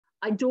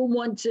I don't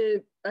want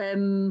to,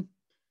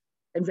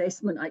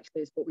 investment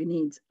actually is what we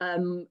need,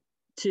 and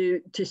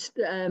to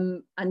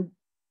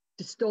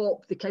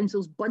stop the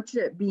council's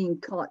budget being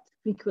cut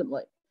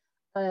frequently.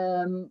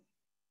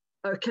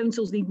 Our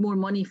councils need more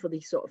money for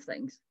these sort of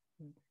things.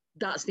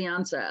 That's the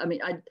answer. I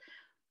mean,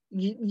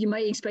 you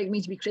might expect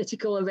me to be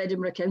critical of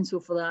Edinburgh Council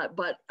for that,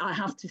 but I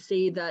have to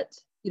say that,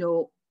 you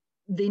know,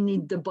 they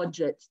need the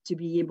budget to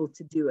be able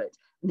to do it.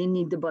 They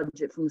need the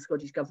budget from the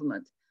Scottish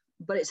Government.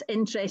 But it's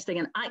interesting,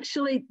 and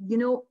actually, you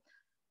know,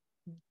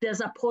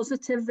 there's a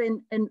positive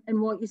in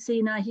what you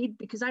say, Naheed,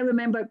 because I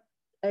remember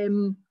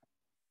 10,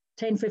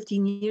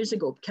 15 years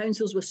ago,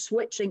 councils were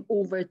switching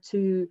over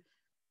to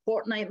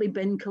fortnightly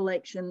bin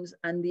collections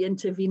and the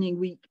intervening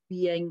week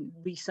being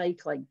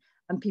recycling.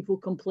 And people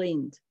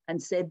complained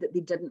and said that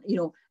they didn't, you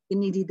know, they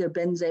needed their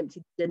bins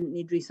empty, didn't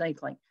need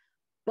recycling.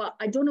 But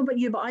I don't know about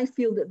you, but I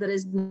feel that there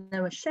is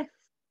now a shift.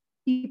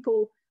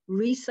 People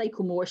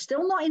recycle more,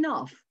 still not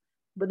enough,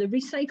 but they're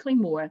recycling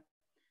more,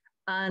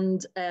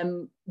 and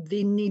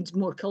they need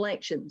more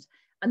collections.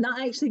 And that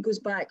actually goes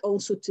back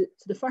also to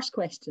the first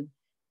question.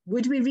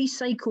 Would we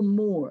recycle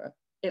more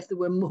if there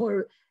were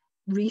more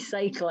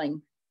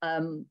recycling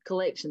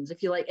collections?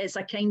 If you like, it's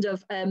a kind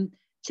of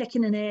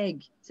chicken and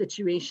egg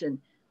situation.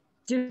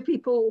 Do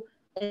people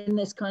in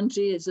this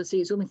country, as I say,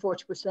 it's only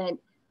 40%,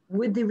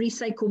 would they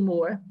recycle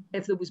more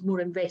if there was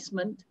more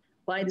investment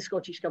by the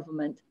Scottish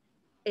Government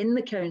in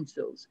the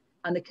councils,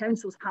 and the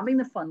councils having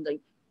the funding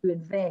to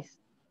invest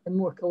in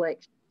more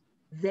collections?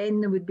 Then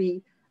there would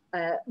be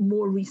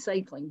more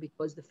recycling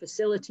because the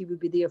facility would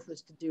be there for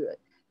us to do it.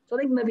 So I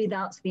think maybe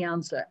that's the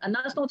answer. And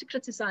that's not to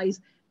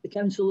criticise the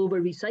council over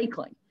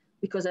recycling,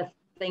 because I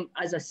think,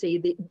 as I say,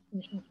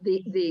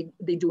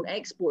 they don't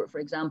export, for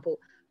example.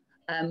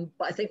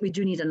 But I think we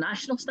do need a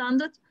national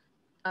standard.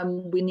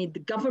 We need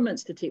the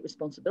governments to take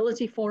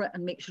responsibility for it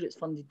and make sure it's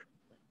funded